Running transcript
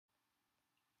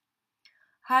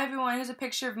Hi everyone, here's a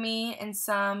picture of me and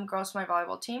some girls from my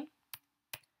volleyball team.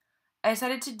 I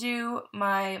decided to do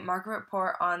my market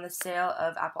report on the sale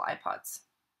of Apple iPods.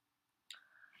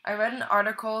 I read an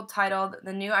article titled,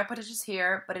 "The new iPod Touch is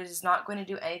here, but it is not going to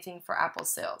do anything for Apple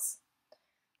sales."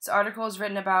 This article was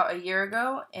written about a year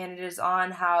ago, and it is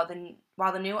on how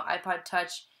while the new iPod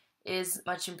Touch is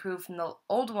much improved from the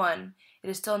old one, it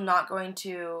is still not going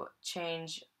to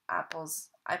change Apple's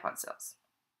iPod sales.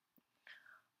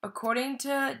 According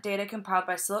to data compiled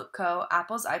by Silk Co.,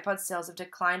 Apple's iPod sales have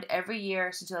declined every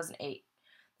year since 2008.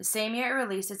 The same year it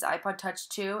released its iPod Touch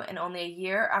 2 and only a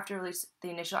year after release the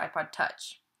initial iPod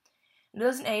Touch. In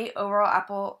 2008, overall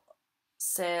Apple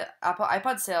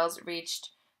iPod sales reached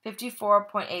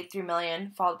 54.83 million,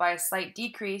 followed by a slight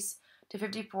decrease to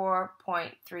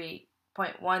 54.13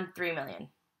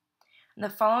 million. In the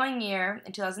following year,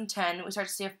 in 2010, we start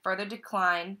to see a further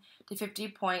decline to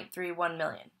 50.31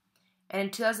 million. And in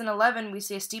 2011, we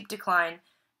see a steep decline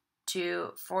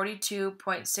to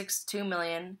 42.62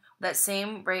 million, with that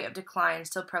same rate of decline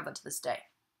still prevalent to this day.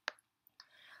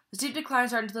 The steep decline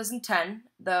started in 2010,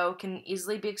 though can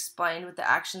easily be explained with the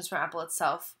actions from Apple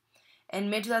itself. In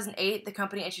mid-2008, the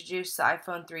company introduced the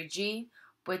iPhone 3G,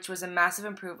 which was a massive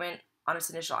improvement on its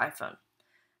initial iPhone,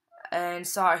 and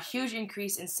saw a huge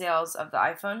increase in sales of the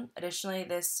iPhone. Additionally,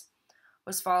 this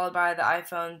was followed by the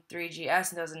iPhone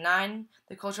 3GS in 2009.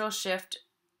 The cultural shift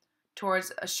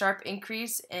towards a sharp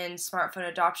increase in smartphone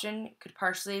adoption could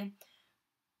partially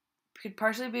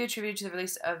be attributed to the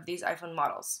release of these iPhone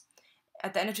models.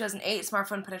 At the end of 2008,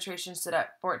 smartphone penetration stood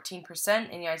at 14%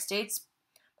 in the United States.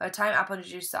 By the time Apple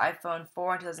introduced the iPhone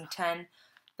 4 in 2010,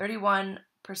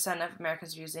 31% of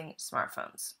Americans were using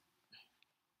smartphones.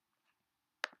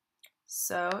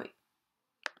 So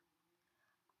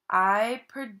I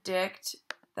predict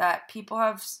that people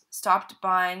have stopped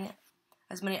buying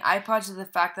as many iPods due to the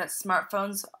fact that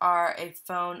smartphones are a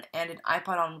phone and an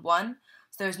iPod on one,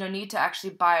 so there's no need to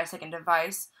actually buy a second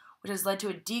device, which has led to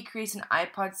a decrease in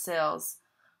iPod sales,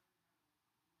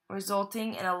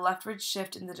 resulting in a leftward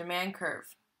shift in the demand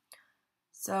curve.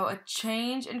 So a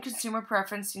change in consumer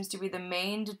preference seems to be the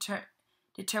main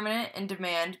determinant in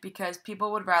demand, because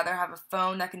people would rather have a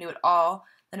phone that can do it all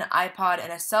than an iPod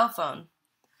and a cell phone.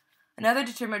 Another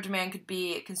determinant of demand could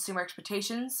be consumer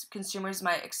expectations. Consumers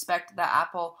might expect that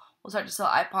Apple will start to sell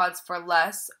iPods for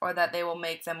less, or that they will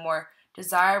make them more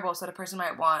desirable, so that a person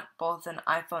might want both an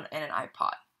iPhone and an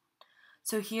iPod.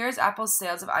 So here's Apple's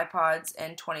sales of iPods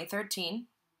in 2013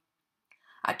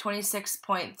 at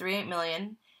 26.38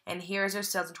 million, and here's their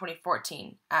sales in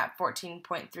 2014 at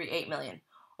 14.38 million.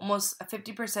 Almost a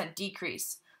 50%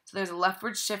 decrease. So there's a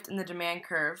leftward shift in the demand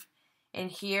curve, and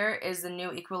here is the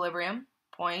new equilibrium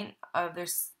point of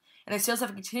this, and the sales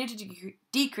have continued to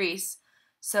decrease,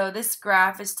 so this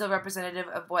graph is still representative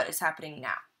of what is happening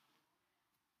now.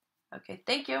 Okay,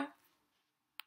 thank you.